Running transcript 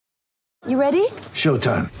You ready?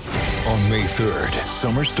 Showtime. On May 3rd,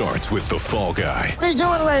 summer starts with The Fall Guy. Let's do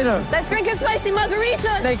it later. Let's drink a spicy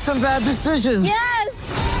margarita. Make some bad decisions.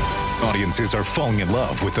 Yes! Audiences are falling in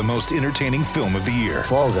love with the most entertaining film of the year.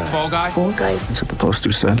 Fall Guy. Fall Guy? Fall guy. That's what the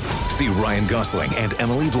poster said. See Ryan Gosling and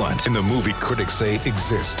Emily Blunt in the movie critics say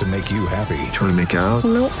exists to make you happy. Trying to make it out?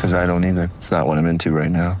 Nope. Because I don't either. It's not what I'm into right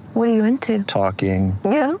now. What are you into? Talking.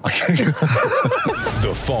 Yeah.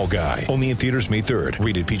 The Fall Guy. Only in theaters May 3rd.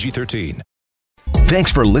 Rated PG-13. Thanks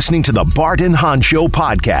for listening to the Bart and Hahn Show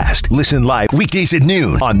podcast. Listen live weekdays at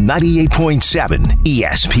noon on 98.7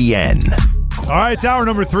 ESPN. All right, it's hour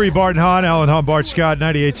number 3, Bart and Hahn, Alan Hahn, Bart Scott,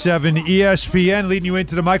 98.7 ESPN, leading you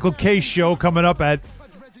into the Michael K. Show coming up at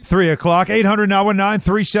 3 o'clock.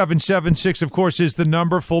 800-919-3776, of course, is the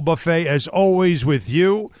number. Full buffet, as always, with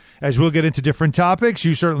you. As we'll get into different topics,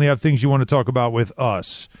 you certainly have things you want to talk about with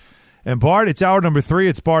us. And, Bart, it's hour number 3.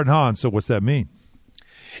 It's Bart and Hahn, so what's that mean?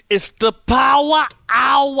 It's the power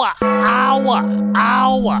hour. Hour?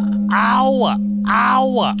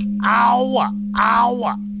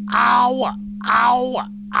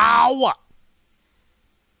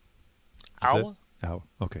 Oh,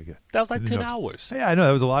 okay, good. That was like I 10 didn't know. hours. Yeah, I know.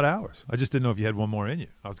 That was a lot of hours. I just didn't know if you had one more in you.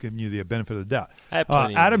 I was giving you the benefit of the doubt. I had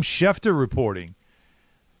plenty. Adam Schefter reporting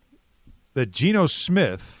that Geno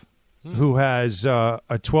Smith, who has a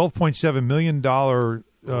 $12.7 million,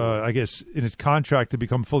 I guess, in his contract to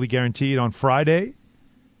become fully guaranteed on Friday,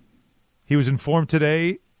 he was informed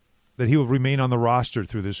today that he will remain on the roster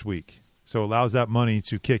through this week. So allows that money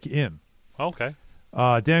to kick in. Okay.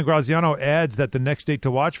 Dan Graziano adds that the next date to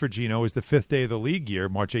watch for Geno is the 5th day of the league year,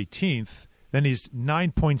 March 18th. Then he's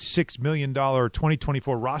 $9.6 million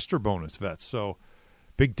 2024 roster bonus vets. So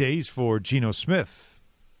big days for Geno Smith.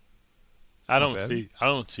 I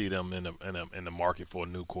don't see them in the market for a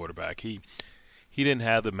new quarterback. He didn't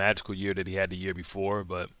have the magical year that he had the year before,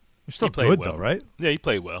 but He's still he played good, well. though, right? Yeah, he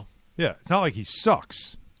played well. Yeah, it's not like he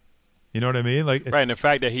sucks. You know what I mean? Like, Right, and the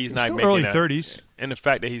fact that he's not still making early 30s. and the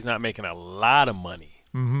fact that he's not making a lot of money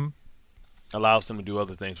allows him to do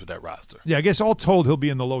other things with that roster. Yeah, I guess all told, he'll be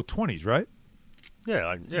in the low 20s, right?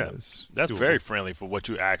 Yeah, it's that's doable. very friendly for what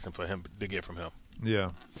you're asking for him to get from him. Yeah.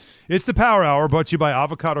 It's the Power Hour, brought to you by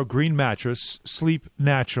Avocado Green Mattress, Sleep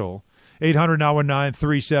Natural.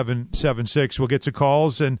 800-919-3776. We'll get to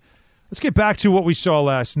calls, and let's get back to what we saw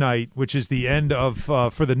last night, which is the end of,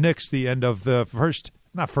 for the Knicks, the end of the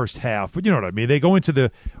not first half, but you know what I mean. They go into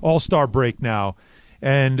the All-Star break now,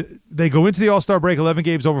 and they go into the All-Star break 11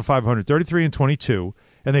 games over 500, 33-22,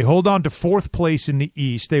 and they hold on to 4th place in the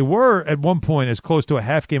East. They were, at one point, as close to a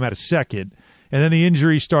half game out of second, and then the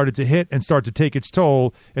injuries started to hit and start to take its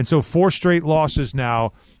toll, and so 4 straight losses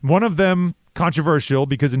now. One of them controversial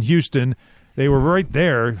because in Houston, they were right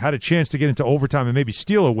there, had a chance to get into overtime and maybe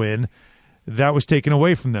steal a win. That was taken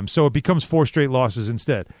away from them, so it becomes 4 straight losses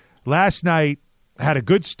instead. Last night, had a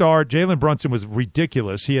good start. Jalen Brunson was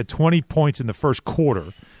ridiculous. He had 20 points in the first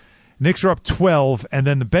quarter. Knicks are up 12, and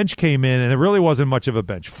then the bench came in, and it really wasn't much of a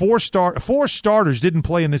bench. 4 starters didn't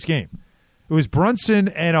play in this game. It was Brunson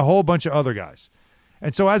and a whole bunch of other guys.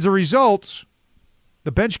 And so as a result,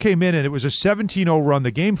 the bench came in, and it was a 17-0 run.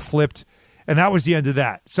 The game flipped, and that was the end of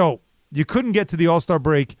that. So you couldn't get to the All-Star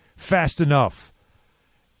break fast enough.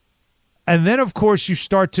 And then, of course, you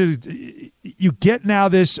get now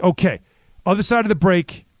this, okay, other side of the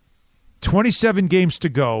break, 27 games to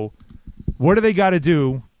go. What do they got to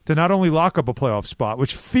do to not only lock up a playoff spot,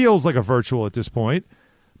 which feels like a virtual at this point,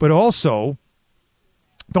 but also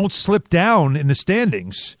don't slip down in the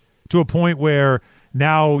standings to a point where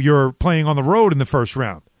now you're playing on the road in the first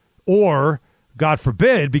round. Or, God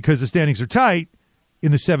forbid, because the standings are tight,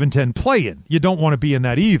 in the 7-10 play-in. You don't want to be in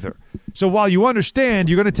that either. So while you understand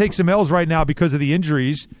you're going to take some L's right now because of the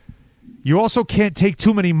injuries, you also can't take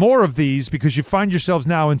too many more of these because you find yourselves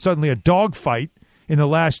now in suddenly a dogfight in the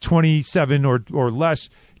last 27 or less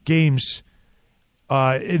games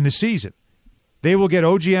in the season. They will get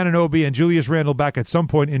OG Anunoby and Julius Randle back at some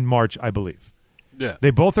point in March, I believe. Yeah. They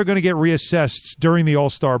both are going to get reassessed during the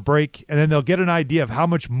All-Star break, and then they'll get an idea of how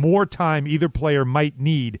much more time either player might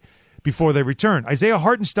need before they return. Isaiah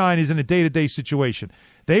Hartenstein is in a day-to-day situation.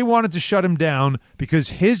 They wanted to shut him down because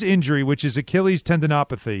his injury, which is Achilles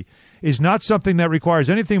tendinopathy, is not something that requires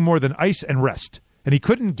anything more than ice and rest. And he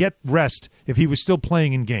couldn't get rest if he was still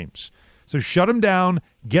playing in games. So shut him down,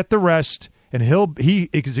 get the rest, and he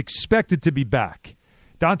is expected to be back.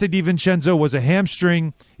 Dante DiVincenzo was a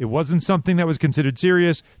hamstring. It wasn't something that was considered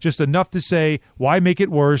serious, just enough to say, why make it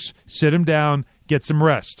worse? Sit him down, get some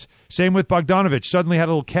rest. Same with Bogdanovich. Suddenly had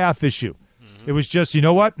a little calf issue. It was just, you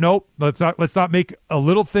know what? Nope. Let's not make a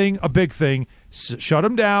little thing a big thing. Shut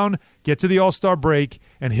him down. get to the All-Star break,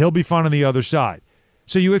 and he'll be fine on the other side.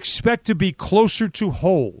 So you expect to be closer to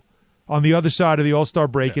whole on the other side of the All-Star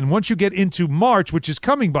break. Yeah. And once you get into March, which is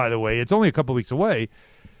coming, by the way, it's only a couple weeks away,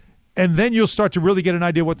 and then you'll start to really get an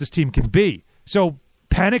idea what this team can be. So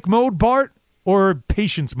panic mode, Bart, or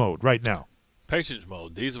patience mode right now? Patience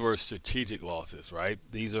mode. These were strategic losses, right?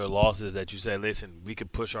 These are losses that you say, listen, we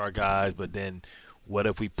could push our guys, but then what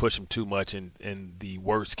if we push them too much and the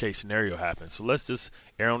worst-case scenario happens? So let's just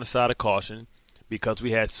err on the side of caution because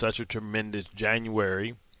we had such a tremendous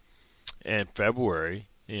January and February,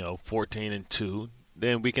 14-2.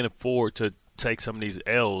 Then we can afford to take some of these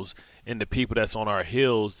L's, and the people that's on our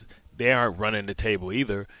heels, they aren't running the table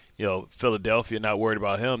either. Philadelphia, not worried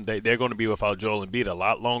about him. They're going to be without Joel Embiid a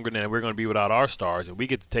lot longer than we're going to be without our stars, and we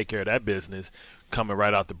get to take care of that business coming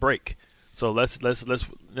right out the break. So let's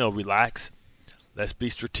relax. Let's be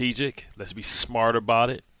strategic. Let's be smart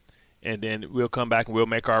about it, and then we'll come back and we'll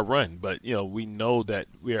make our run. But we know that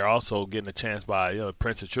we are also getting a chance by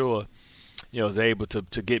Prince Achiuwa, is able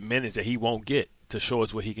to get minutes that he won't get to show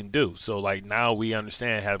us what he can do. So now we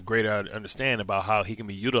have greater understanding about how he can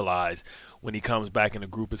be utilized when he comes back in the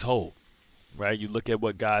group as whole, right? You look at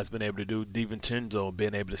what guys been able to do. DiVincenzo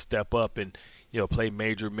being able to step up and play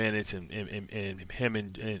major minutes, and him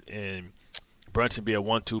and Brunson be a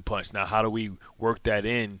 1-2 punch. Now, how do we work that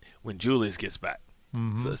in when Julius gets back?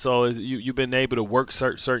 Mm-hmm. So you've been able to work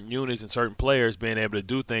certain units and certain players being able to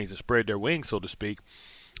do things and spread their wings, so to speak,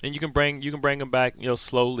 and you can bring them back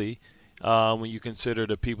slowly when you consider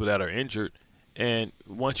the people that are injured. And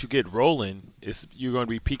once you get rolling, you're going to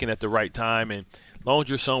be peaking at the right time. And as long as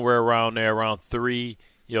you're somewhere around there, around 3,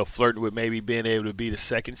 flirting with maybe being able to be the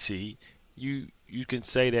second seed, you can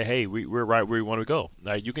say that, hey, we're right where we want to go.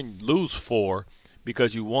 Now, you can lose 4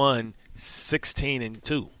 because you won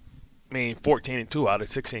 16-2. 14-2 out of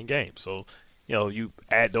 16 games. So, you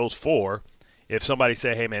add those 4. If somebody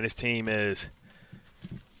say, hey, man, this team is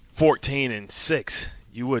 14-6,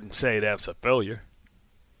 you wouldn't say that's a failure.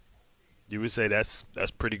 You would say that's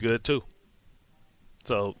pretty good too.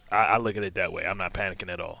 So I look at it that way. I'm not panicking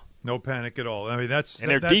at all. No panic at all. I mean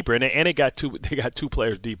they're deeper, and they got two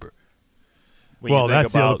players deeper.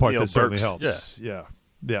 That's the other part that certainly helps. Yeah.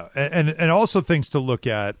 And also things to look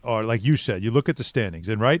at are, like you said, you look at the standings,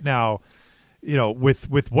 and right now,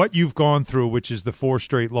 with what you've gone through, which is the 4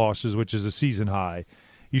 straight losses, which is a season high,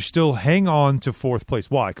 you still hang on to 4th place.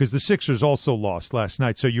 Why? Because the Sixers also lost last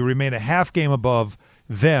night, so you remain a half game above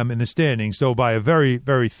them in the standings, though by a very,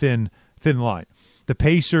 very thin line. The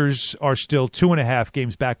Pacers are still 2.5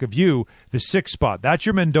 games back of you, the 6th spot. That's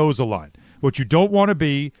your Mendoza line. What you don't want to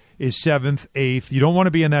be is 7th, 8th. You don't want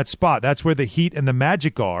to be in that spot. That's where the Heat and the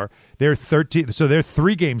Magic are. They're 13, so they're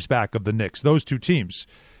 3 games back of the Knicks, those 2 teams.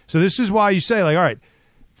 So this is why you say, all right,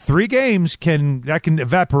 3 games can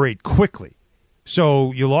evaporate quickly.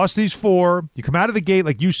 So you lost these 4. You come out of the gate,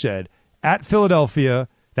 like you said, at Philadelphia.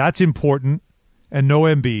 That's important. And no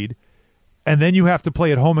Embiid. And then you have to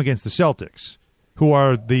play at home against the Celtics, who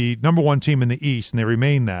are the number 1 team in the East, and they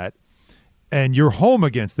remain that. And you're home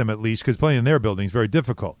against them at least, because playing in their building is very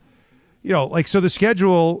difficult. So the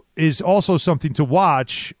schedule is also something to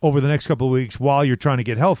watch over the next couple of weeks while you're trying to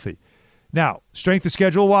get healthy. Now, strength of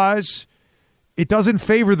schedule-wise, it doesn't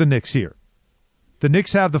favor the Knicks here. The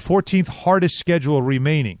Knicks have the 14th hardest schedule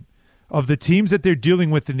remaining. Of the teams that they're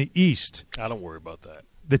dealing with in the East, I don't worry about that.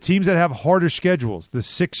 The teams that have harder schedules, the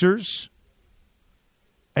Sixers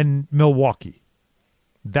and Milwaukee.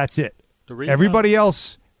 That's it. Everybody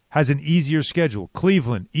else has an easier schedule.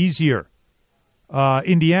 Cleveland, easier.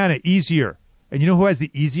 Indiana, easier. And you know who has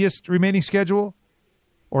the easiest remaining schedule?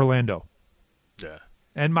 Orlando. Yeah.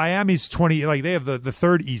 And Miami's 20, they have the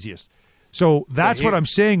 3rd easiest. So that's what I'm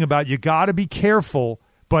saying about you got to be careful,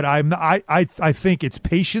 but I think it's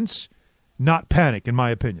patience, not panic, in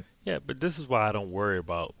my opinion. Yeah, but this is why I don't worry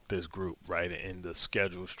about this group, right, and the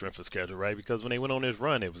strength of schedule, right? Because when they went on this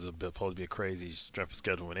run, it was supposed to be a crazy strength of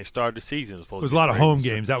schedule. When they started the season, it was supposed to be a lot of home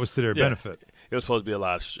games. That was to their benefit. It was supposed to be a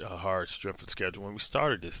lot of hard strength of schedule. When we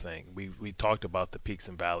started this thing, we talked about the peaks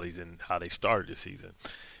and valleys and how they started the season.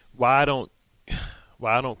 Why I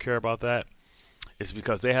don't care about that is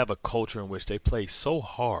because they have a culture in which they play so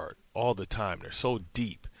hard all the time. They're so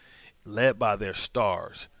deep, led by their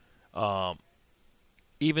stars.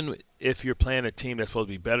 Even if you're playing a team that's supposed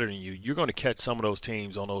to be better than you, you're going to catch some of those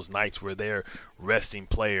teams on those nights where they're resting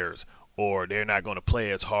players or they're not going to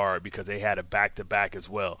play as hard because they had a back-to-back as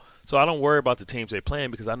well. So I don't worry about the teams they're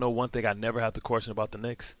playing because I know one thing I never have to question about the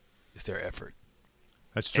Knicks is their effort.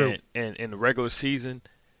 That's true. And in the regular season,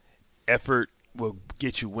 effort will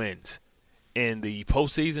get you wins. In the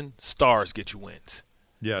postseason, stars get you wins.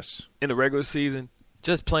 Yes. In the regular season,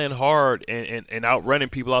 just playing hard and outrunning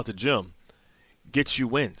people out the gym gets you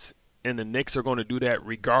wins. And the Knicks are going to do that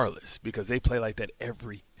regardless because they play like that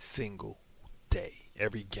every single day.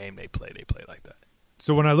 Every game they play like that.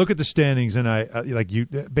 So when I look at the standings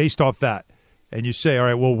and based off that, and you say, all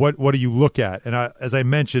right, well, what do you look at? And as I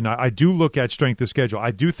mentioned, I do look at strength of schedule.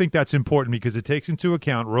 I do think that's important because it takes into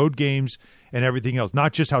account road games and everything else,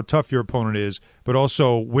 not just how tough your opponent is, but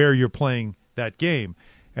also where you're playing that game.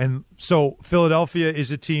 And so Philadelphia is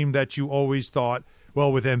a team that you always thought,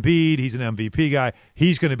 well, with Embiid, he's an MVP guy,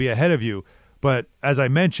 he's going to be ahead of you. But as I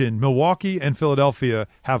mentioned, Milwaukee and Philadelphia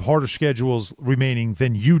have harder schedules remaining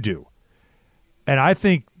than you do. And I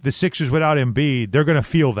think the Sixers without Embiid, they're going to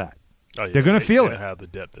feel that. Oh, yeah, they're going to feel it. They don't have the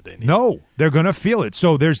depth that they need. No, they're going to feel it.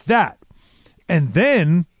 So there's that. And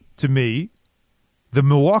then, to me, the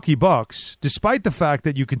Milwaukee Bucks, despite the fact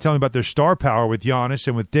that you can tell me about their star power with Giannis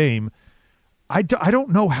and with Dame, I don't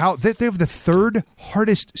know how. They have the third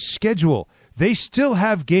hardest schedule. They still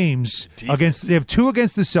have games against – they have 2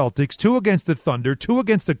 against the Celtics, 2 against the Thunder, 2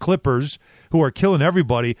 against the Clippers, who are killing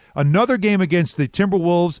everybody, another game against the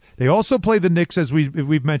Timberwolves. They also play the Knicks, as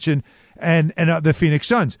we've mentioned, and the Phoenix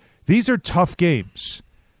Suns. These are tough games.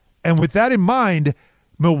 And with that in mind,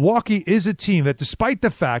 Milwaukee is a team that, despite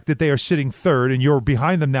the fact that they are sitting third and you're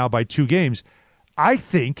behind them now by 2 games, I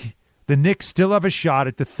think the Knicks still have a shot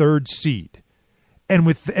at the 3rd seed. And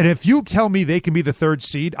if you tell me they can be the 3rd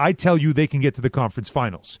seed, I tell you they can get to the conference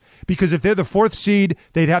finals. Because if they're the 4th seed,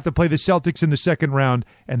 they'd have to play the Celtics in the 2nd round,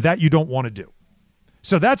 and that you don't want to do.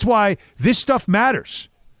 So that's why this stuff matters.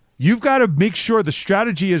 You've got to make sure the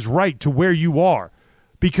strategy is right to where you are.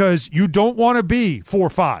 Because you don't want to be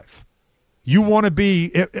 4-5. You want to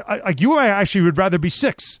be like you actually would rather be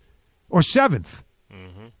 6th or 7th.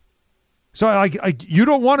 Mm-hmm. So you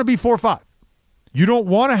don't want to be 4-5. You don't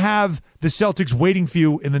want to have the Celtics waiting for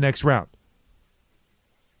you in the next round.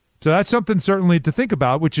 So that's something certainly to think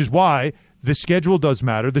about, which is why the schedule does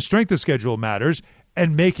matter, the strength of schedule matters,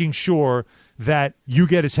 and making sure that you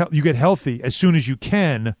get healthy as soon as you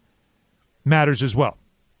can matters as well.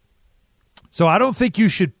 So I don't think you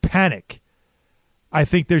should panic. I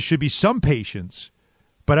think there should be some patience,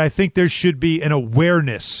 but I think there should be an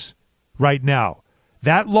awareness right now.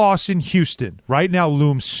 That loss in Houston right now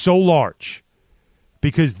looms so large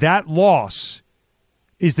because that loss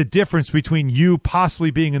is the difference between you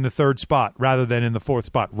possibly being in the 3rd spot rather than in the 4th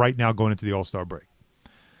spot right now going into the All-Star break.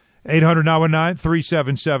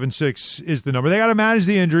 800-919-3776 is the number. They got to manage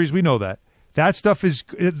the injuries. We know that. That stuff is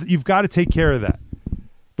 – you've got to take care of that.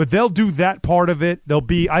 But they'll do that part of it.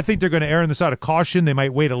 I think they're going to err on the side of caution. They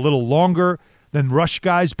might wait a little longer than rush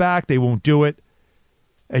guys back. They won't do it.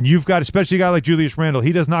 And you've got, especially a guy like Julius Randle,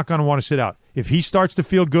 he does not going to want to sit out. If he starts to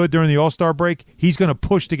feel good during the All-Star break, he's going to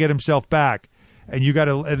push to get himself back. And you got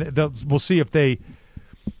to. We'll see if they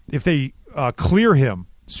clear him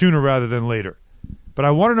sooner rather than later. But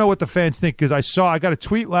I want to know what the fans think because I got a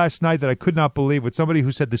tweet last night that I could not believe with somebody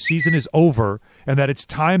who said the season is over and that it's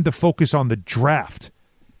time to focus on the draft.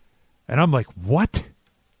 And I'm like, what?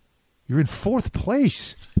 You're in 4th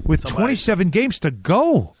place with 27 games to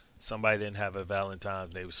go. Somebody didn't have a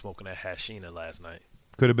Valentine's. They were smoking a Hashina last night.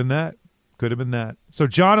 Could have been that. So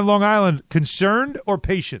John in Long Island, concerned or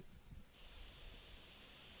patient?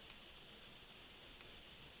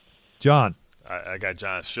 John. I got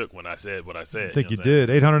John shook when I said what I said. I think you did.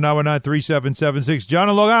 800-919-3776. John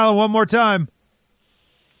in Long Island, one more time.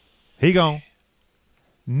 He gone.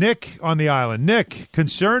 Nick on the island. Nick,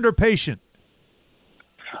 concerned or patient?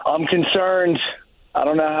 I'm concerned. I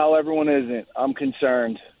don't know how everyone isn't. I'm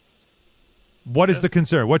concerned. What is the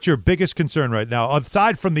concern? What's your biggest concern right now,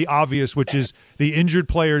 aside from the obvious, which is the injured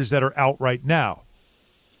players that are out right now?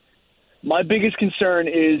 My biggest concern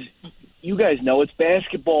is, you guys know it's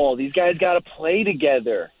basketball. These guys got to play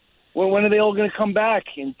together. When are they all going to come back?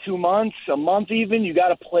 In 2 months, a month even? You got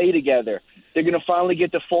to play together. They're going to finally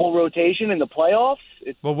get the full rotation in the playoffs.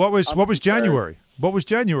 Well, what was January? What was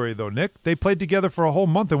January though, Nick? They played together for a whole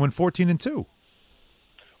month and went 14-2.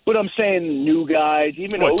 But I'm saying new guys,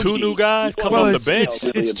 even OG. 2 new guys coming off the bench.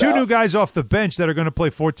 It's 2 new guys off the bench that are going to play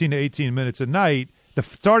 14 to 18 minutes a night. The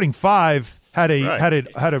starting 5 had a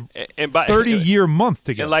 30-year month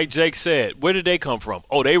together. And like Jake said, where did they come from?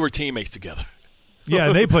 Oh, they were teammates together. Yeah,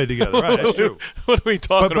 and they played together. Right, that's true. What are we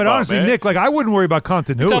talking about? But honestly, man? Nick, I wouldn't worry about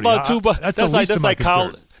continuity. That's like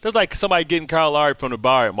Kyle. That's like somebody getting Kyle Lowry from the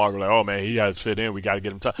bar at Margaret. Like, oh man, he has to fit in. We got to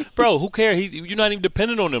get him. Bro, who cares? You're not even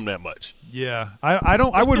dependent on him that much. Yeah,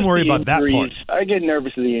 I wouldn't worry about that part. I get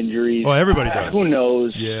nervous of the injuries. Oh, everybody does. Who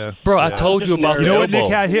knows? Yeah, Bro, I told you about You know the what Nick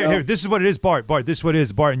elbow. had here? This is what it is, Bart. This is what it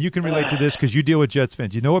is, Bart, and you can relate to this because you deal with Jets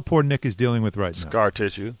fans. You know what poor Nick is dealing with right now? Scar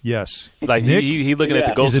tissue. Yes, Like Nick he looking at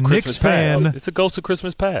the Ghost is of a Christmas Knicks fan Past. It's a Ghost of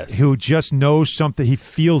Christmas Past. who just knows something. He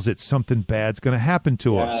feels it. Something bad's going to happen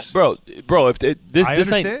to us. Bro, if this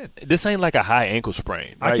understand. ain't like a high ankle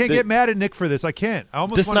sprain. I right? can't get mad at Nick for this. I can't. I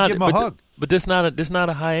almost This want to not, give him a but hug. But this not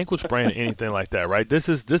a high ankle sprain or anything like that, right? This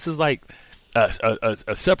is like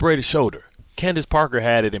a separated shoulder. Candace Parker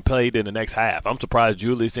had it and played in the next half. I'm surprised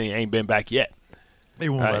Julius ain't been back yet. They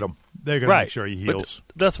won't Right. let him. They're going to make sure he heals.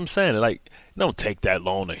 But that's what I'm saying. Like, don't take that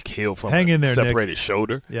long to heal from Hang a in there, Nick. separated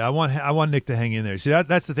shoulder. Yeah, I want Nick to hang in there. See,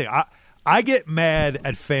 that's the thing. I get mad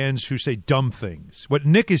at fans who say dumb things. What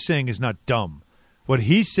Nick is saying is not dumb. What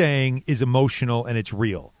he's saying is emotional and it's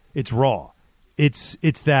real. It's raw. It's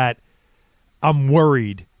that I'm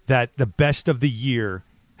worried that the best of the year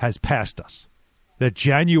has passed us. That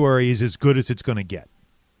January is as good as it's going to get.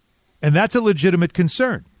 And that's a legitimate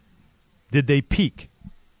concern. Did they peak?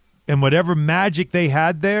 And whatever magic they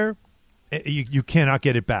had there, you cannot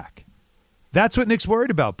get it back. That's what Nick's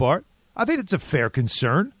worried about, Bart. I think it's a fair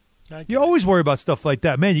concern. You always worry about stuff like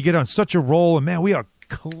that. Man, you get on such a roll, and, man, we are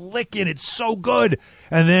clicking. It's so good.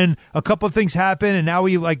 And then a couple of things happen, and now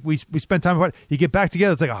we spend time apart. You get back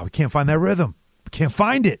together. It's like, oh, we can't find that rhythm. We can't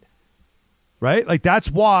find it. Right? Like, that's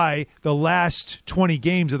why the last 20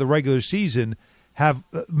 games of the regular season have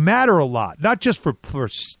matter a lot. Not just for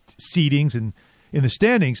seedings and in the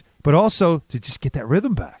standings, but also to just get that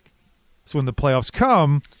rhythm back. So when the playoffs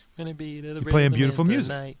come, you're playing beautiful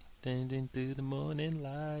music. Through the morning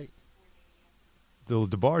light. Little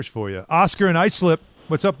DeBarge for you. Oscar and Islip.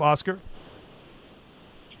 What's up, Oscar?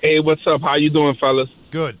 Hey, what's up? How you doing, fellas?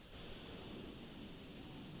 Good.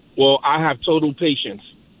 Well, I have total patience.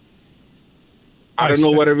 I don't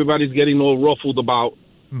know what everybody's getting all ruffled about.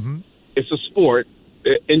 Mm-hmm. It's a sport.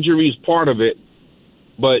 Injury is part of it,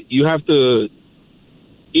 but you have to,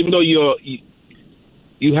 even though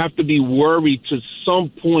you have to be worried to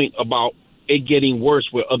some point about it getting worse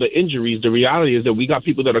with other injuries. The reality is that we got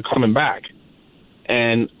people that are coming back,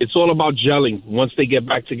 and it's all about gelling once they get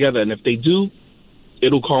back together. And if they do,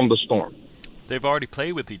 it'll calm the storm. They've already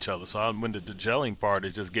played with each other, so when the gelling part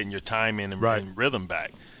is just getting your time in and rhythm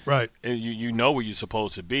back. Right. And you know where you're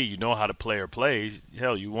supposed to be. You know how the player plays.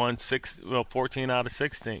 Hell, you won 14 out of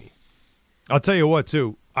 16. I'll tell you what,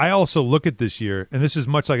 too. I also look at this year, and this is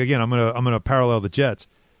much like, again, I'm gonna parallel the Jets.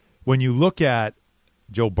 When you look at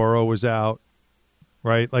Joe Burrow was out,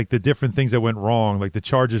 right? Like the different things that went wrong. Like the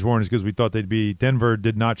Chargers weren't as good as we thought they'd be. Denver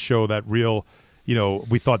did not show that real,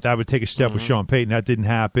 we thought that would take a step with Sean Payton. That didn't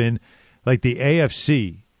happen. Like the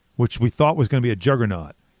AFC, which we thought was going to be a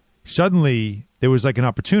juggernaut, suddenly there was like an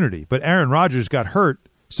opportunity. But Aaron Rodgers got hurt,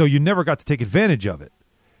 so you never got to take advantage of it.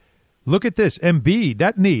 Look at this, Embiid,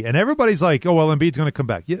 that knee. And everybody's like, oh, well, Embiid's going to come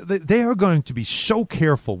back. Yeah, they are going to be so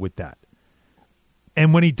careful with that.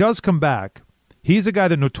 And when he does come back, he's a guy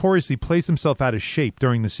that notoriously plays himself out of shape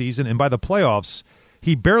during the season. And by the playoffs,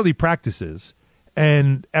 he barely practices.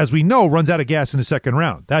 And as we know, runs out of gas in the second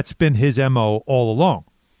round. That's been his MO all along.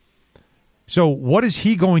 So what is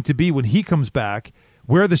he going to be when he comes back?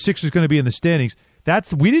 Where are the Sixers going to be in the standings?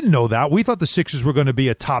 We didn't know that. We thought the Sixers were going to be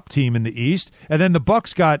a top team in the East. And then the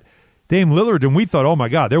Bucks got Dame Lillard, and we thought, oh, my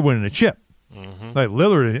God, they're winning a chip. Mm-hmm. Like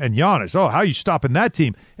Lillard and Giannis. Oh, how are you stopping that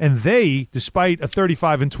team? And they, despite a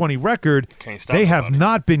 35-20 record, they have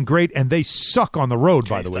not been great, and they suck on the road,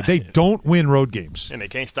 by the way. They don't win road games. And they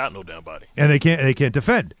can't stop no damn body. And they can't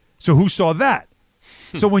defend. So who saw that?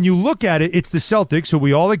 So when you look at it, it's the Celtics, who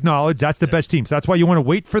we all acknowledge that's the best team. So that's why you want to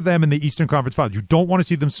wait for them in the Eastern Conference Finals. You don't want to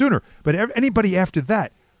see them sooner. But anybody after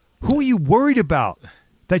that, who are you worried about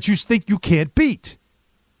that you think you can't beat?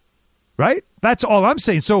 Right? That's all I'm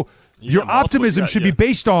saying. So your optimism should be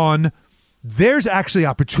based on there's actually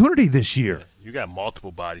opportunity this year. Yeah, you got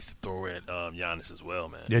multiple bodies to throw at Giannis as well,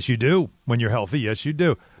 man. Yes, you do. When you're healthy, yes, you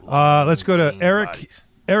do. Let's go to Eric. Bodies.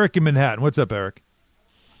 Eric in Manhattan. What's up, Eric?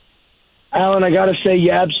 Alan, I got to say, you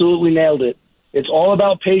absolutely nailed it. It's all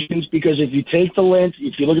about patience because if you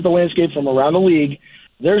look at the landscape from around the league,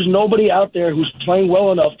 there's nobody out there who's playing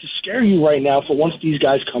well enough to scare you right now for once these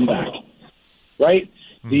guys come back, right?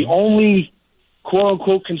 Mm-hmm. The only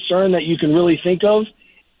quote-unquote concern that you can really think of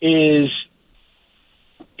is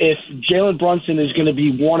if Jalen Brunson is going to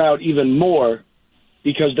be worn out even more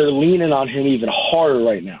because they're leaning on him even harder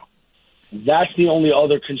right now. That's the only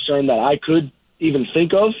other concern that I could even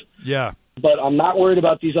think of. Yeah. But I'm not worried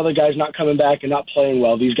about these other guys not coming back and not playing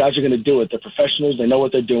well. These guys are going to do it. They're professionals. They know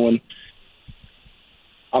what they're doing.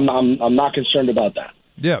 I'm not concerned about that.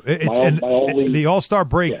 Yeah, the All-Star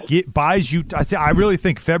break buys you. I really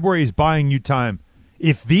think February is buying you time.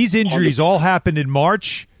 If these injuries all happened in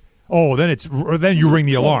March, then you ring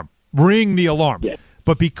the alarm. Ring the alarm. Yeah.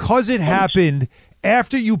 But because it happened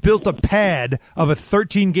after you built a pad of a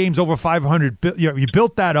 13 games over 500, you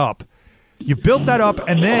built that up. You built that up,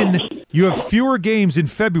 and then you have fewer games in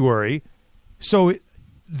February. So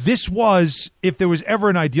this was, if there was ever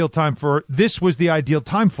an ideal time for it, this was the ideal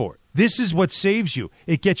time for it. This is what saves you.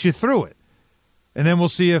 It gets you through it. And then we'll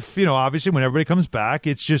see if, obviously when everybody comes back,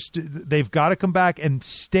 it's just they've got to come back and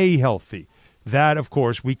stay healthy. That, of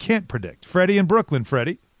course, we can't predict. Freddie in Brooklyn.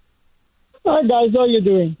 Freddie. Hi, guys. How are you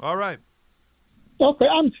doing? All right. Okay,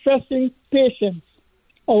 I'm stressing patience.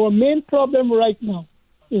 Our main problem right now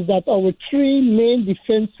is that our three main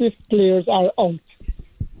defensive players are out.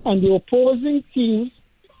 And the opposing teams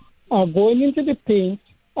are going into the paint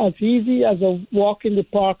as easy as a walk in the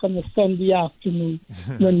park on a Sunday afternoon.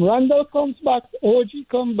 When Randall comes back, OG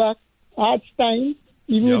comes back, Hartstein,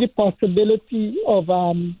 even with the possibility of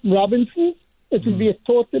Robinson, it will be a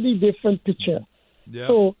totally different picture. Yep.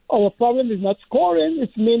 So our problem is not scoring,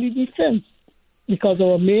 it's mainly defense because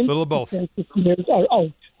our main defensive players are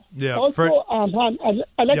out. Yeah. Also, Han,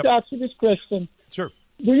 I'd like to ask you this question. Sure.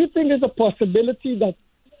 Do you think there's a possibility that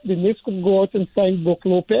the Knicks could go out and sign Brook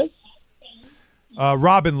Lopez?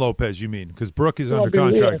 Robin Lopez, you mean? Because Brook is under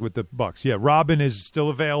contract with the Bucks. Yeah, Robin is still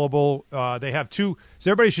available. They have two.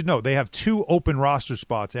 So everybody should know they have two open roster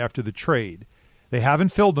spots after the trade. They haven't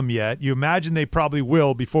filled them yet. You imagine they probably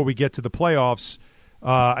will before we get to the playoffs.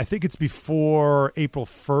 I think it's before April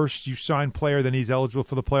 1st you sign player, then he's eligible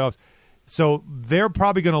for the playoffs. So they're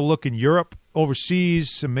probably going to look in Europe,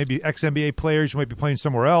 overseas, and maybe ex-NBA players who might be playing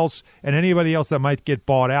somewhere else, and anybody else that might get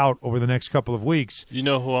bought out over the next couple of weeks. You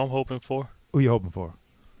know who I'm hoping for? Who are you hoping for?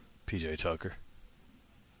 PJ Tucker.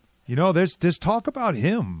 There's talk about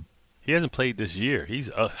him. He hasn't played this year. He's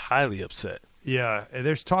highly upset. Yeah,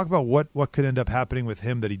 there's talk about what could end up happening with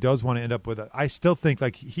him, that he does want to end up with. I still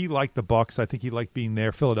think he liked the Bucks. I think he liked being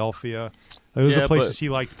there. Philadelphia. Those are places he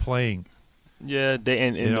liked playing. Yeah,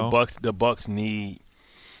 the Bucks need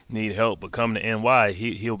help, but coming to NY,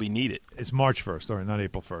 he'll be needed. It's March 1st, sorry, not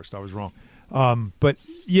April 1st. I was wrong. But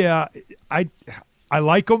yeah, I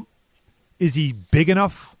like him. Is he big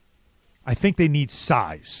enough? I think they need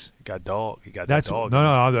size. He got dog. That's that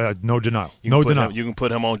dog. No denial. You can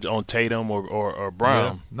put him on Tatum or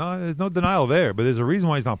Brown. Yeah. No, there's no denial there. But there's a reason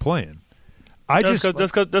why he's not playing. That's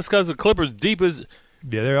because the Clippers deep as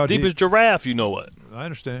giraffe. You know what? I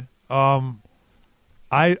understand. I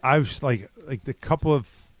was like the couple of.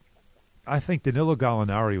 I think Danilo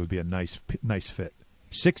Gallinari would be a nice fit.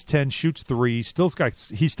 6'10", shoots three. He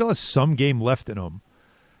still has some game left in him.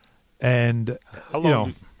 And how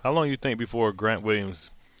long you think before Grant Williams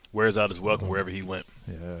wears out his welcome wherever he went?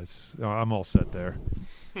 Yeah, I'm all set there.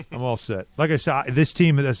 I'm all set. Like I said, this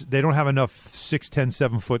team, they don't have enough 6'10",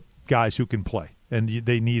 7-foot guys who can play, and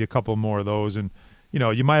they need a couple more of those. And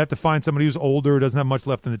you might have to find somebody who's older, doesn't have much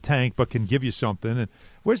left in the tank, but can give you something. And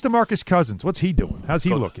where's DeMarcus Cousins? What's he doing? How's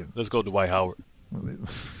he looking? Let's go to Dwight Howard.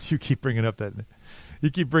 You keep bringing up that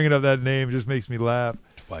name. It just makes me laugh.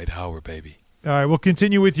 Dwight Howard, baby. All right, we'll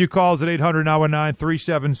continue with your calls at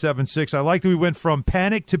 800-919-3776. I like that we went from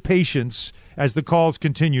panic to patience as the calls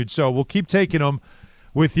continued, so we'll keep taking them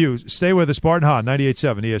with you. Stay with us, Bart and Hahn,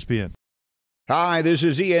 98.7 ESPN. Hi, this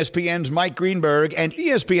is ESPN's Mike Greenberg, and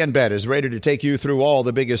ESPN Bet is ready to take you through all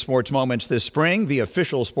the biggest sports moments this spring. The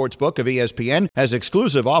official sports book of ESPN has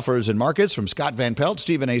exclusive offers and markets from Scott Van Pelt,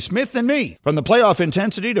 Stephen A. Smith, and me. From the playoff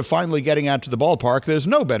intensity to finally getting out to the ballpark, there's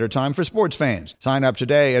no better time for sports fans. Sign up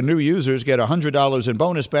today, and new users get $100 in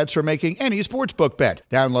bonus bets for making any sportsbook bet.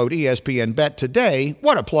 Download ESPN Bet today.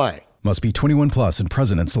 What a play. Must be 21 plus and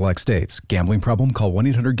present in select states. Gambling problem? Call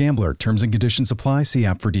 1-800-GAMBLER. Terms and conditions apply. See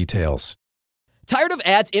app for details. Tired of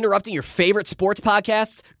ads interrupting your favorite sports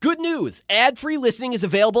podcasts? Good news! Ad-free listening is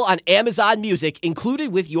available on Amazon Music,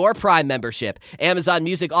 included with your Prime membership. Amazon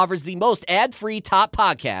Music offers the most ad-free top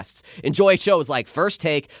podcasts. Enjoy shows like First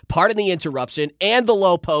Take, Pardon the Interruption, and The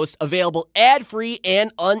Low Post, available ad-free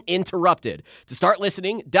and uninterrupted. To start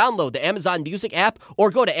listening, download the Amazon Music app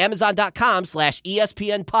or go to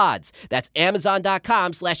amazon.com/ESPNpods. That's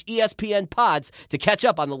amazon.com/ESPNpods to catch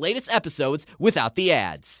up on the latest episodes without the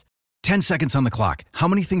ads. 10 seconds on the clock. How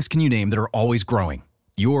many things can you name that are always growing?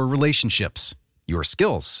 Your relationships, your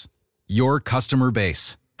skills, your customer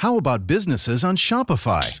base. How about businesses on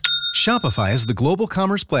Shopify? Shopify is the global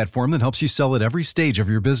commerce platform that helps you sell at every stage of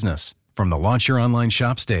your business. From the launch your online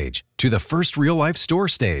shop stage to the first real-life store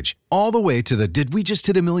stage, all the way to the did we just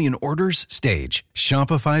hit 1 million orders stage.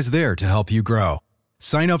 Shopify's there to help you grow.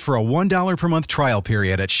 Sign up for a $1 per month trial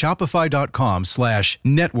period at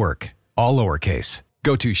shopify.com/network, all lowercase.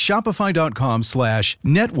 Go to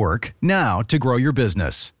shopify.com/network now to grow your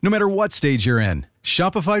business, no matter what stage you're in.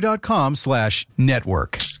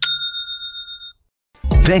 Shopify.com/network.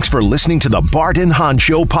 Thanks for listening to the Bart and Hahn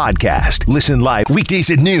Show podcast. Listen live weekdays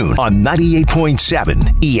at noon on 98.7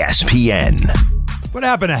 ESPN. What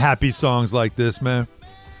happened to happy songs like this, man?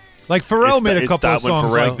 Like Pharrell made a couple of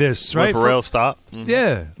songs like this, right? When Pharrell stopped? Mm-hmm.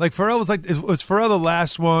 Yeah. Like Pharrell was like, was Pharrell the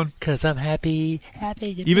last one? Because I'm happy.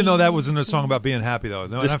 Even though that wasn't a song about being happy, though.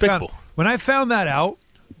 Despicable. When I found that out,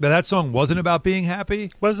 that song wasn't about being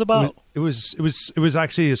happy. What is it about? It was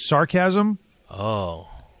actually a sarcasm. Oh.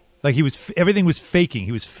 Like everything was faking.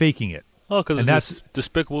 He was faking it. Oh, because that's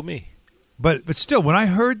Despicable Me. But still, when I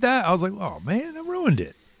heard that, I was like, oh, man, that ruined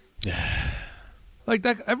it. Like,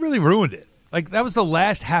 that really ruined it. Like, that was the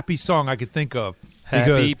last happy song I could think of.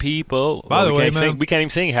 Happy People. By the way, man. We can't even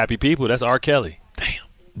sing Happy People. That's R. Kelly. Damn.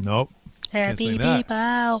 Nope. Happy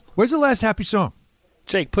People. Where's the last happy song?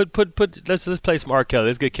 Jake, let's play some R. Kelly.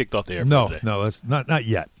 Let's get kicked off the air. No, let's not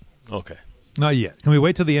yet. Okay. Not yet. Can we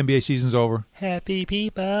wait till the NBA season's over? Happy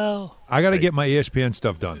People. I got to get my ESPN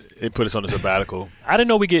stuff done. It put us on a sabbatical. I didn't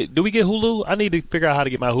know do we get Hulu? I need to figure out how to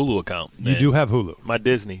get my Hulu account. You do have Hulu. My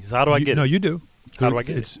Disney. So how do I get it? No, you do. How do I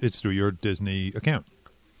get it? It's through your Disney account.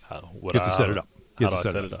 You have to set it up. How do I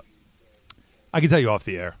set it up? I can tell you off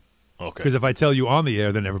the air. Okay. Because if I tell you on the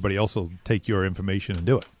air, then everybody else will take your information and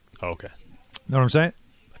do it. Okay. Know what I'm saying?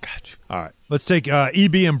 I got you. All right. Let's take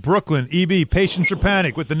EB in Brooklyn. EB, patience or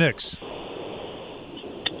panic with the Knicks?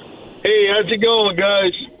 Hey, how's it going,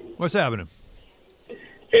 guys? What's happening?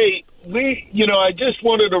 Hey, I just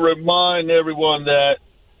wanted to remind everyone that,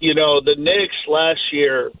 the Knicks last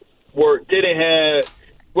year were getting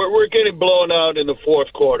blown out in the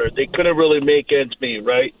fourth quarter. They couldn't really make ends meet,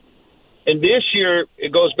 right? And this year,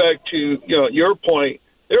 it goes back to, your point.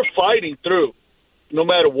 They're fighting through no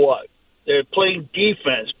matter what. They're playing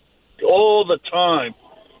defense all the time.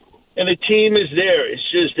 And the team is there. It's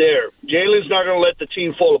just there. Jalen's not going to let the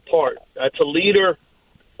team fall apart. That's a leader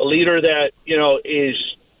that, is,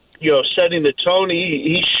 setting the tone.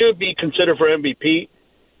 He should be considered for MVP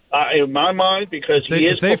in my mind because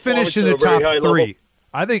if they finish in the top three,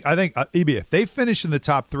 I think EB, if they finish in the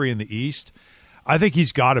top three in the East, I think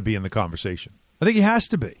he's got to be in the conversation. I think he has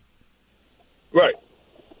to be. Right.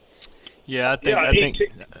 Yeah,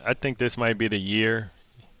 I think this might be the year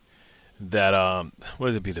that what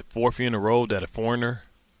would it be, the fourth year in a row that a foreigner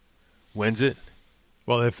wins it.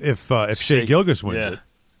 Well, if Shai Gilgeous wins it,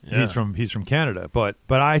 he's from Canada. But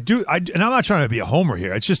and I'm not trying to be a homer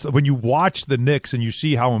here. It's just when you watch the Knicks and you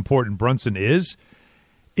see how important Brunson is.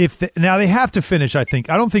 Now they have to finish. I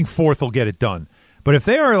don't think fourth will get it done. But if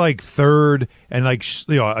they are like third and like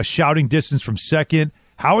a shouting distance from second,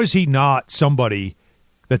 how is he not somebody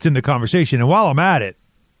that's in the conversation? And while I'm at it,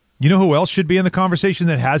 you know who else should be in the conversation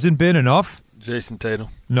that hasn't been enough? Jason Tatum.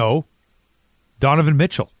 No. Donovan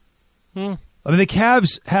Mitchell. I mean, the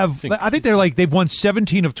Cavs have, I think they've won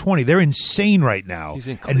 17 of 20. They're insane right now. He's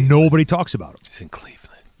in Cleveland. And nobody talks about them. He's in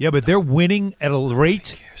Cleveland. Yeah, but they're winning at a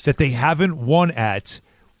rate that they haven't won at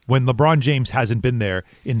when LeBron James hasn't been there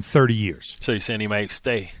in 30 years. So you're saying he might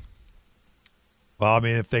stay? Well, I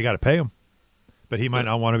mean, if they got to pay him. But he might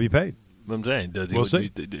not want to be paid. I'm saying,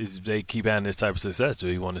 if they keep having this type of success, do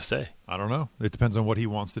he want to stay? I don't know. It depends on what he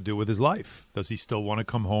wants to do with his life. Does he still want to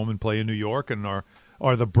come home and play in New York? And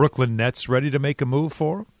are the Brooklyn Nets ready to make a move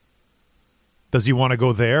for him? Does he want to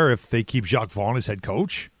go there if they keep Jacques Vaughn as head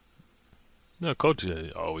coach? No,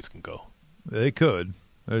 coaches always can go. They could.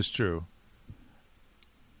 That's true.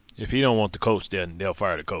 If he don't want the coach, then they'll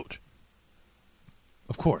fire the coach.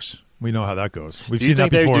 Of course. We know how that goes. We've seen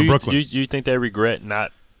that before in Brooklyn. Do you think they regret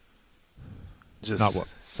not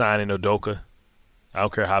signing Udoka? I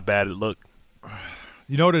don't care how bad it looked.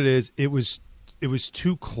 You know what it is? It was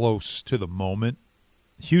too close to the moment.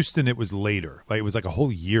 Houston, it was later. Like it was like a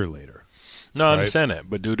whole year later. No, I understand that.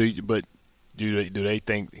 But do they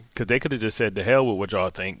think – because they could have just said, the hell with what y'all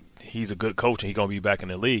think. He's a good coach and he's going to be back in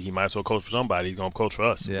the league. He might as well coach for somebody. He's going to coach for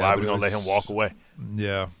us. Yeah, why are we going to let him walk away?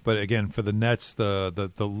 Yeah, but again, for the Nets,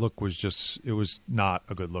 the look was just – it was not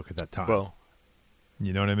a good look at that time. Well,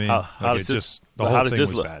 you know what I mean? How does this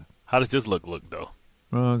look? Bad. How does this look though?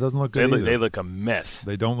 Well, it doesn't look good They look a mess.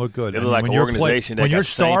 They don't look good. They look like an organization that when got your the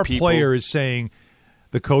same star people. player is saying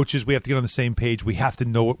the coaches, we have to get on the same page. We have to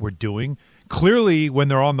know what we're doing. Clearly, when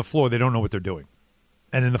they're on the floor, they don't know what they're doing.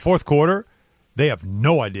 And in the fourth quarter, they have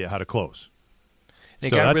no idea how to close. They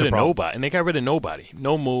got rid of nobody. And they got rid of nobody.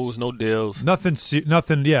 No moves, no deals. Nothing.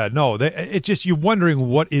 Yeah, no. It's just you're wondering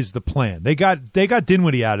what is the plan. They got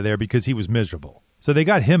Dinwiddie out of there because he was miserable. So they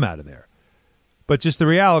got him out of there. But just the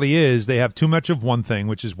reality is they have too much of one thing,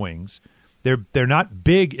 which is wings. They're not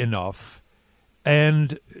big enough,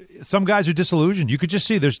 and some guys are disillusioned. You could just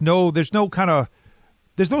see there's no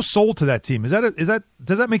soul to that team. Does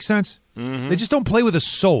that make sense? Mm-hmm. They just don't play with a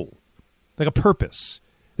soul, like a purpose.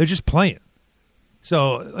 They're just playing.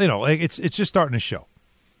 So it's just starting to show.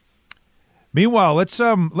 Meanwhile,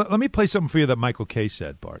 let me play something for you that Michael Kay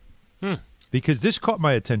said, Bart, because this caught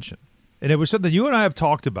my attention, and it was something you and I have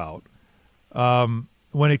talked about.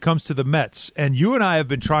 When it comes to the Mets, and you and I have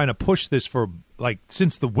been trying to push this for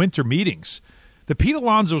since the winter meetings. The Pete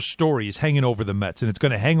Alonso story is hanging over the Mets, and it's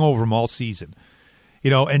going to hang over them all season.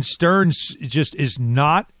 And Stearns just is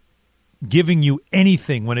not giving you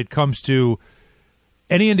anything when it comes to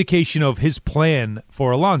any indication of his plan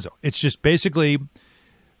for Alonso. It's just basically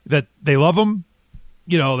that they love him,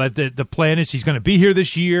 that the plan is he's going to be here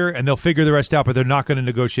this year, and they'll figure the rest out, but they're not going to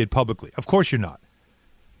negotiate publicly. Of course you're not.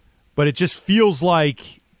 But it just feels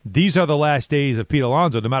like these are the last days of Pete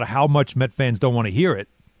Alonso, no matter how much Met fans don't want to hear it.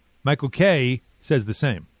 Michael Kay says the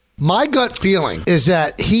same. My gut feeling is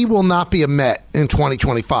that he will not be a Met in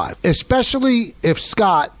 2025, especially if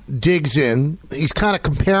Scott digs in. He's kind of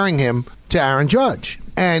comparing him to Aaron Judge,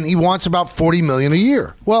 and he wants about $40 million a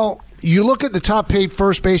year. Well, you look at the top paid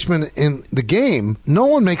first baseman in the game, no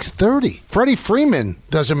one makes 30. Freddie Freeman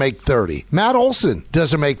doesn't make 30. Matt Olson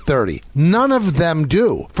doesn't make 30. None of them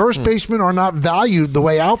do. First basemen are not valued the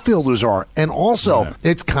way outfielders are. And also,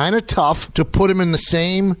 it's kind of tough to put him in the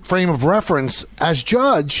same frame of reference as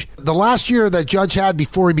Judge. The last year that Judge had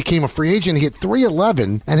before he became a free agent, he hit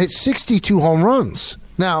 .311 and hit 62 home runs.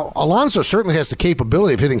 Now, Alonso certainly has the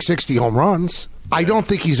capability of hitting 60 home runs. I don't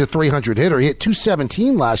think he's a 300 hitter. He hit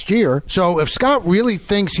 .217 last year. So if Scott really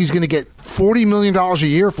thinks he's going to get $40 million a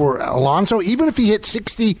year for Alonso, even if he hit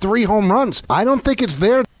 63 home runs, I don't think it's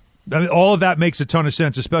there. I mean, all of that makes a ton of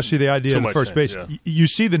sense, especially the idea of the first base. Yeah. You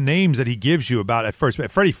see the names that he gives you about at first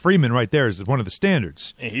base. Freddie Freeman right there is one of the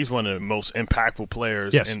standards. And he's one of the most impactful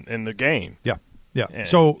players in the game. Yeah. Yeah. And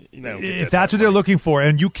so if that's what they're looking for,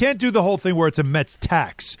 and you can't do the whole thing where it's a Mets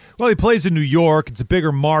tax. Well, he plays in New York. It's a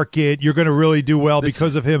bigger market. You're going to really do well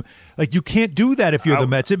because of him. You can't do that if you're the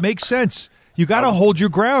Mets. It makes sense. You got to hold your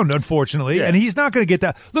ground, unfortunately, and he's not going to get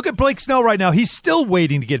that. Look at Blake Snell right now. He's still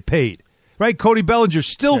waiting to get paid, right? Cody Bellinger's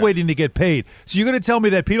still waiting to get paid. So you're going to tell me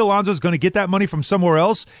that Pete Alonso is going to get that money from somewhere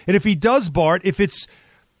else? And if he does, Bart, if it's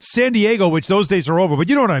San Diego, which those days are over, but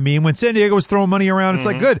you know what I mean. When San Diego was throwing money around, it's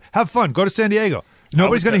like, good, have fun, go to San Diego.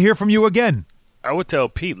 Nobody's going to hear from you again. I would tell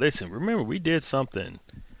Pete, listen, remember, we did something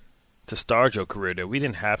to start your career that we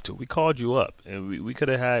didn't have to. We called you up, and we could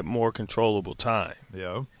have had more controllable time.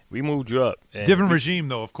 Yeah. We moved you up. Different regime,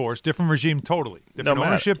 though, of course. Different regime totally. Different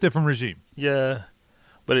ownership, different regime. Yeah.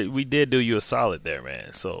 But we did do you a solid there,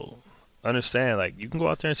 man. So understand, you can go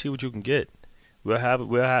out there and see what you can get. We'll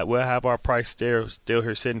have our price still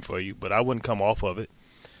here sitting for you, but I wouldn't come off of it.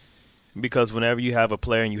 Because whenever you have a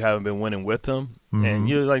player and you haven't been winning with them, and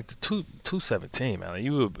you're like the 217, man,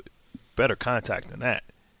 you have better contact than that.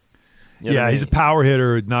 You know he's a power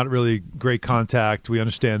hitter, not really great contact. We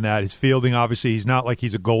understand that. His fielding, obviously, he's not like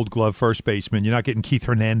he's a gold glove first baseman. You're not getting Keith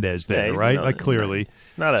Hernandez there, right? Clearly.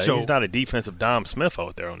 He's not a defensive Dom Smith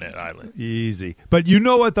out there on that island. Easy. But you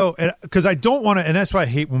know what, though? Because I don't want to, and that's why I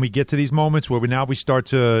hate when we get to these moments where we start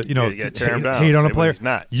to, hate on a player.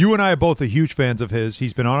 Not. You and I are both huge fans of his.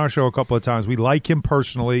 He's been on our show a couple of times. We like him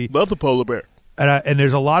personally. Love the polar bear. And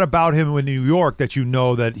there's a lot about him in New York that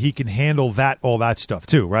that he can handle all that stuff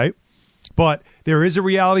too, right? But there is a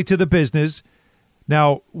reality to the business.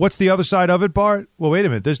 Now, what's the other side of it, Bart? Well, wait a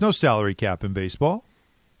minute. There's no salary cap in baseball.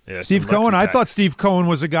 Yeah, Steve Cohen, I thought Steve Cohen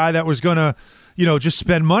was a guy that was going to, just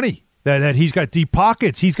spend money, that he's got deep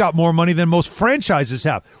pockets. He's got more money than most franchises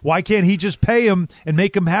have. Why can't he just pay him and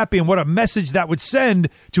make him happy? And what a message that would send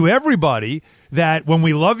to everybody that when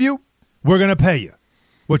we love you, we're going to pay you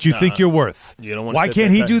what you think you're worth. You don't want Why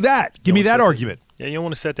can't he do that? Give me that argument. You don't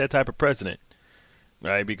want to set that type of precedent.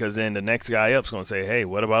 Right, because then the next guy up's going to say, hey,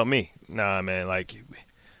 what about me? Nah, man,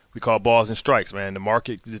 we call balls and strikes, man. The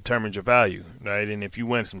market determines your value, right? And if you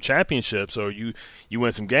win some championships or you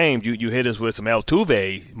win some games, you hit us with some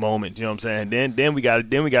Altuve moments, you know what I'm saying? Then we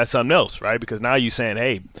got something else, right? Because now you're saying,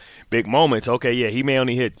 hey, big moments. Okay, yeah, he may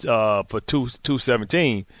only hit for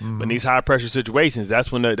 217, but in these high pressure situations,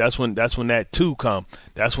 that's when that two come.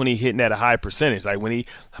 That's when he hitting at a high percentage. Like when he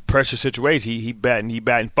pressure situation, he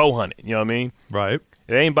batting 400. You know what I mean? Right.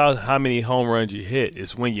 It ain't about how many home runs you hit.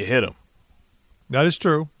 It's when you hit them. That is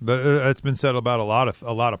true. That's been said about a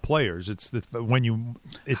lot of players. It's the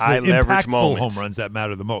high impactful home runs that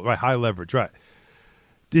matter the most. Right, high leverage. Right.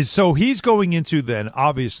 So he's going into then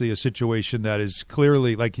obviously a situation that is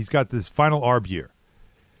clearly like he's got this final ARB year.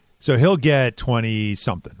 So he'll get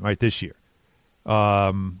 20-something, right, this year.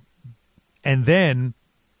 And then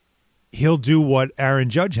he'll do what Aaron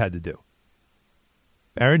Judge had to do.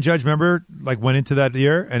 Aaron Judge, remember, like went into that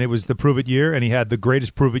year, and it was the prove-it year, and he had the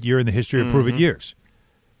greatest prove-it year in the history of prove-it years.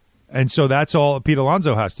 And so that's all Pete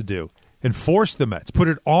Alonso has to do. Enforce the Mets. Put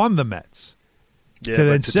it on the Mets. Yeah, to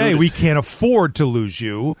then say, we can't afford to lose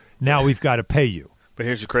you. Now we've got to pay you. But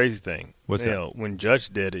here's the crazy thing. What's that? When Judge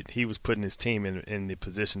did it, he was putting his team in the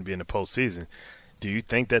position to be in the postseason. Do you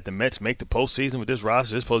think that the Mets make the postseason with this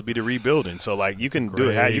roster? It's supposed to be the rebuilding. So, like, you can do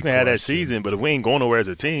it. You can have that season, but if we ain't going nowhere as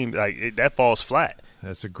a team, like that falls flat.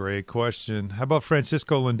 That's a great question. How about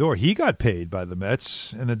Francisco Lindor? He got paid by the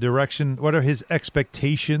Mets in the direction. What are his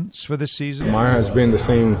expectations for this season? Mine has been the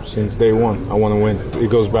same since day one. I want to win. It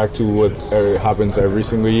goes back to what happens every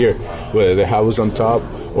single year. Whether the house on top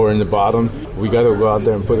or in the bottom, we got to go out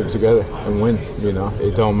there and put it together and win. You know,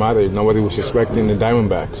 it don't matter. Nobody was expecting the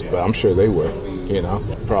Diamondbacks, but I'm sure they were. You know,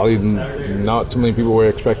 probably not too many people were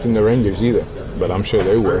expecting the Rangers either, but I'm sure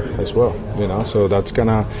they were as well. You know, so that's kind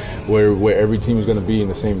of where every team is going to be in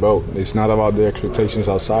the same boat. It's not about the expectations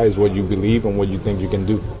outside; it's what you believe and what you think you can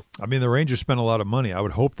do. I mean, the Rangers spent a lot of money. I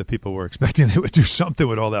would hope that people were expecting they would do something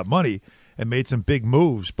with all that money and made some big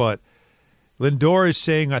moves. But Lindor is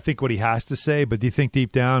saying, I think, what he has to say. But do you think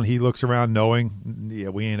deep down he looks around knowing, yeah,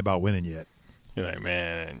 we ain't about winning yet? You're like,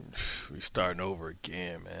 man, we're starting over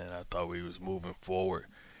again, man. I thought we was moving forward.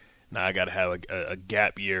 Now I got to have a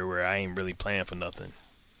gap year where I ain't really playing for nothing.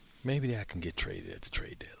 Maybe I can get traded at the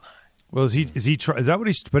trade deadline. Well, is that what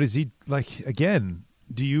he's? But is he like again?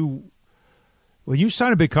 Do you? When you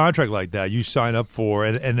sign a big contract like that, you sign up for,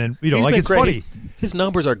 and then He's like it's great. funny. His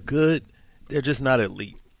numbers are good. They're just not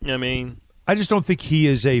elite. You know what I mean? I just don't think he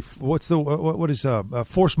is a what is a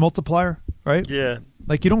force multiplier, right? Yeah.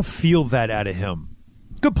 Like you don't feel that out of him.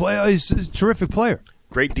 Good player. He's a terrific player.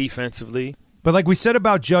 Great defensively. But like we said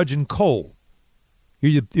about Judge and Cole,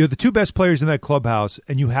 you're the two best players in that clubhouse,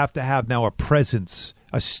 and you have to have now a presence,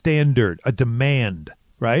 a standard, a demand,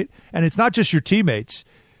 right? And it's not just your teammates.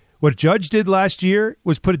 What Judge did last year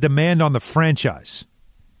was put a demand on the franchise,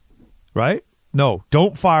 right? No,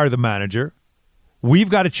 don't fire the manager. We've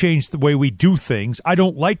got to change the way we do things. I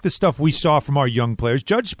don't like the stuff we saw from our young players.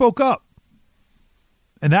 Judge spoke up.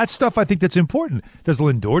 And that stuff, I think that's important. Does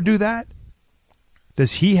Lindor do that?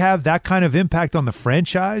 Does he have that kind of impact on the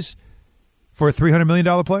franchise for a $300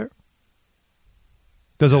 million player?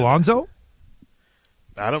 Does Alonso?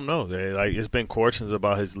 I don't know. It's been questions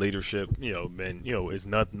about his leadership. It's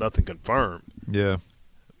nothing confirmed. Yeah,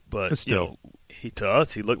 but still, to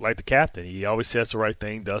us, he looked like the captain. He always says the right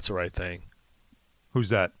thing, does the right thing. Who's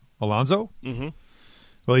that? Alonso? Mm-hmm.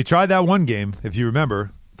 Well, he tried that one game, if you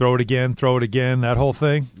remember. Throw it again, that whole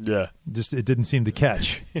thing. Yeah. Just it didn't seem to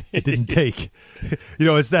catch. It didn't take.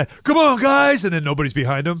 It's that, come on, guys, and then nobody's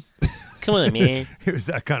behind him. Come on, man. It was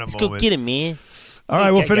that kind of Let's moment. Go get him, man. All right,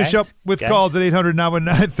 we'll finish up with calls at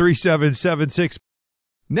 800-919-3776.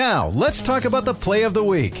 Now, let's talk about the play of the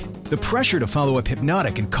week. The pressure to follow up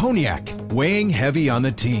Hypnotic and Cognac, weighing heavy on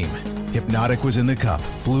the team. Hypnotic was in the cup,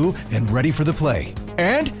 blue, and ready for the play.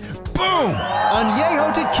 And boom!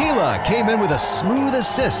 Añejo Tequila came in with a smooth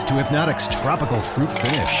assist to Hypnotic's tropical fruit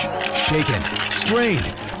finish. Shaken, strained,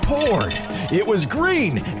 poured. It was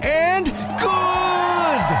green and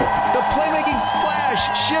good! The playmaking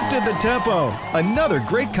splash shifted the tempo. Another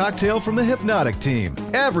great cocktail from the Hypnotic team.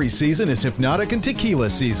 Every season is Hypnotic and Tequila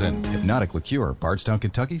season. Hypnotic Liqueur, Bardstown,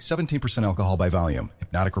 Kentucky, 17% alcohol by volume.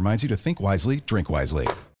 Hypnotic reminds you to think wisely, drink wisely.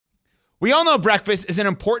 We all know breakfast is an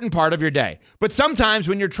important part of your day, but sometimes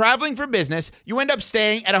when you're traveling for business, you end up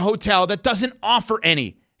staying at a hotel that doesn't offer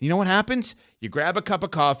any. You know what happens? You grab a cup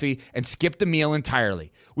of coffee and skip the meal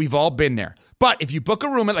entirely. We've all been there. But if you book a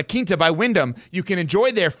room at La Quinta by Wyndham, you can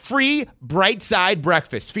enjoy their free Bright Side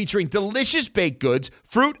breakfast featuring delicious baked goods,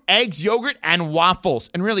 fruit, eggs, yogurt, and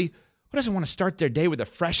waffles. And really, who doesn't want to start their day with a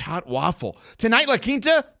fresh, hot waffle? Tonight, La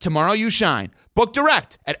Quinta, tomorrow you shine. Book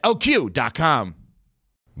direct at LQ.com.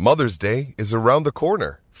 Mother's Day is around the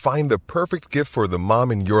corner. Find the perfect gift for the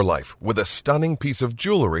mom in your life with a stunning piece of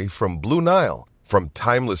jewelry from Blue Nile. From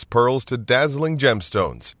timeless pearls to dazzling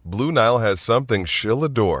gemstones, Blue Nile has something she'll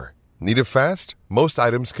adore. Need it fast? Most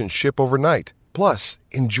items can ship overnight. Plus,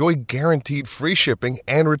 enjoy guaranteed free shipping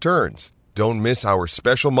and returns. Don't miss our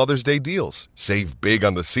special Mother's Day deals. Save big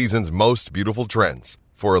on the season's most beautiful trends.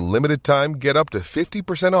 For a limited time, get up to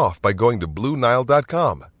 50% off by going to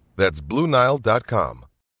BlueNile.com. That's BlueNile.com.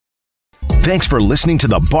 Thanks for listening to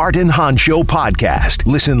the Bart and Hahn Show podcast.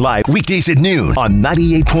 Listen live weekdays at noon on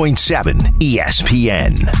 98.7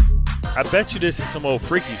 ESPN. I bet you this is some old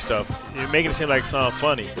freaky stuff. You're making it seem like it sounds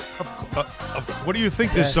funny. What do you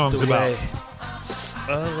think this song's about?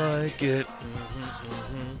 I like it.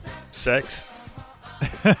 Sex.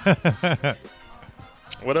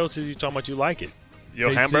 What else is you talking about? You like it? Your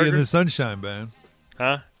KC hamburger and the Sunshine Band.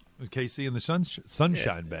 Huh? KC and the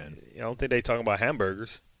Sunshine Band. I don't think they talking about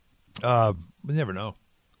hamburgers. We never know.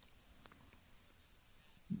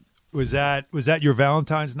 Was that your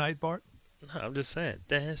Valentine's night, Bart? No, I'm just saying.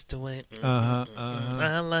 That's the way.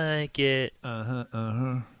 I like it.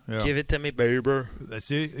 Yeah. Give it to me, baby.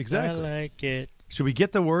 See, exactly. I like it. Should we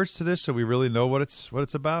get the words to this so we really know what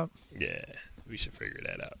it's about? Yeah, we should figure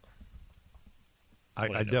that out.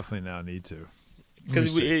 I definitely now need to.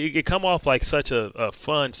 Because it come off like such a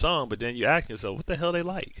fun song, but then you ask yourself, what the hell they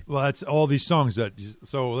like? Well, that's all these songs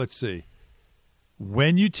so let's see.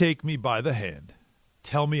 When you take me by the hand,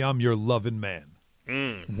 tell me I'm your loving man.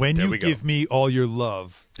 When you give me all your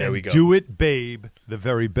love, and do it, babe, the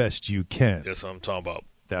very best you can. That's what I'm talking about.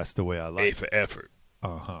 That's the way I like it. A for effort.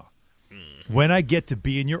 When I get to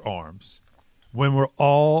be in your arms, when we're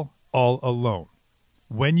all alone,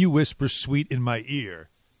 when you whisper sweet in my ear,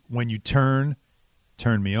 when you turn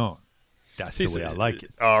me on. That's the way I like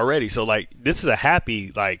it. Already. So, like, this is a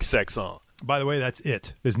happy, like, sex song. By the way, that's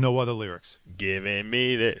it. There's no other lyrics. Giving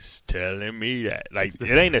me this, telling me that. Like, it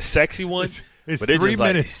ain't a sexy one. It's but 3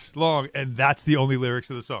 minutes long, and that's the only lyrics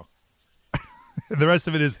of the song. The rest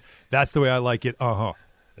of it is, that's the way I like it. That's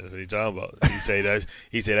what he's talking about.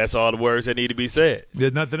 He said that's all the words that need to be said.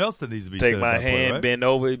 There's nothing else that needs to be said. Take my hand, right? bend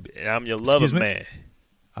over, I'm your loving man.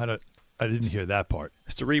 I didn't hear that part.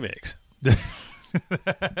 It's the remix.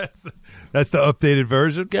 That's the updated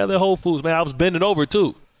version? Yeah, the Whole Foods, man. I was bending over,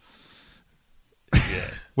 too. Yeah.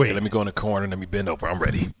 Wait. Okay, let me go in the corner and let me bend over. I'm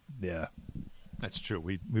ready. Yeah. That's true.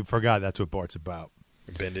 We forgot that's what Bart's about.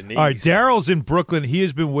 Bending knees. All right, Daryl's in Brooklyn. He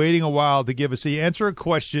has been waiting a while to give us answer a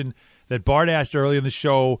question that Bart asked early in the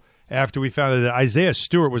show after we found out that Isaiah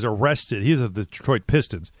Stewart was arrested. He's of the Detroit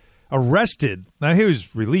Pistons. Arrested. Now, he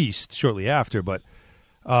was released shortly after, but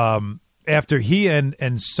after he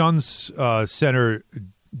and Suns center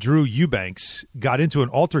Drew Eubanks got into an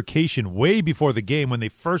altercation way before the game when they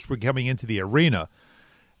first were coming into the arena,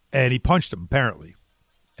 and he punched him, apparently.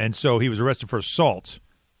 And so he was arrested for assault.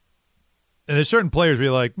 And there's certain players where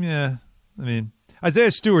you're like, yeah, I mean,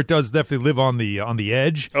 Isaiah Stewart does definitely live on the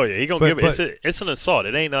edge. Oh, yeah, he gonna give it. It's an assault.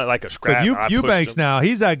 It ain't like a scrap. But Eubanks now,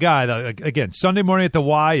 he's that guy that, again, Sunday morning at the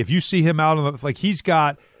Y, if you see him out on the, like, he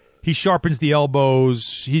sharpens the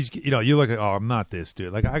elbows. You look like, oh, I'm not this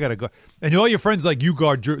dude. Like, I got to go. And all your friends like, you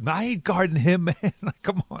guard Drew. I ain't guarding him, man. Like,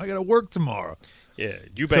 come on, I got to work tomorrow. Yeah,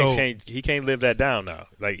 Eubanks can't live that down now.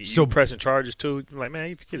 Like, you pressing charges too. Like, man,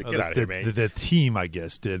 you get out of here, man. The team, I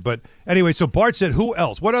guess, did. But anyway, so Bart said, who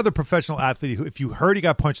else? What other professional athlete, if you heard he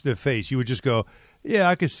got punched in the face, you would just go, yeah,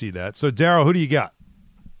 I could see that. So, Darryl, who do you got?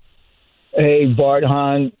 Hey, Bart,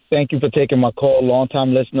 Hahn, thank you for taking my call.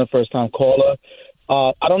 Long-time listener, first-time caller.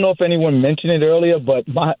 I don't know if anyone mentioned it earlier, but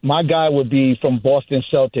my guy would be from Boston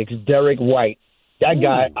Celtics, Derek White. That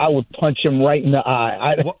guy, I would punch him right in the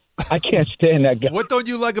eye. I can't stand that guy. What don't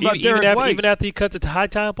you like about Derek White? Even after he cut the high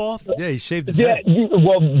top off? Yeah, he shaved his head.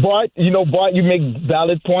 Bart, you make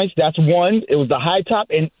valid points. That's one. It was the high top,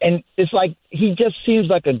 and it's like he just seems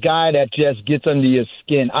like a guy that just gets under your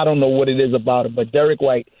skin. I don't know what it is about him, but Derek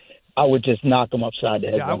White, I would just knock him upside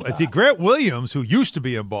the head. See, Grant Williams, who used to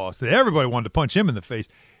be in Boston, everybody wanted to punch him in the face.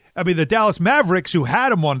 I mean, the Dallas Mavericks, who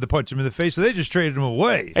had him, wanted to punch him in the face, so they just traded him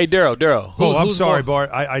away. Hey, Darryl. I'm sorry,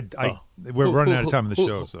 Bart. We're running out of time in the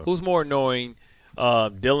show. So who's more annoying,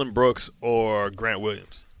 Dylan Brooks or Grant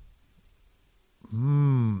Williams?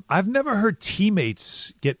 I've never heard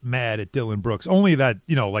teammates get mad at Dylan Brooks. Only that,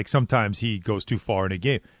 like sometimes he goes too far in a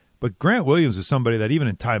game. But Grant Williams is somebody that even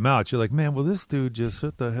in timeouts, you're like, man, well, this dude just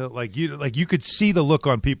what the hell? Like you could see the look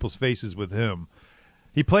on people's faces with him.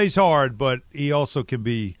 He plays hard, but he also can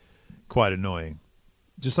be quite annoying,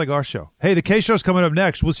 just like our show. Hey, the K Show's coming up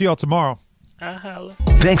next. We'll see y'all tomorrow.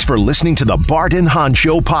 Thanks for listening to the Bart and Hahn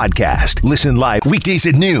Show podcast. Listen live weekdays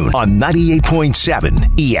at noon on 98.7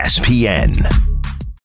 ESPN.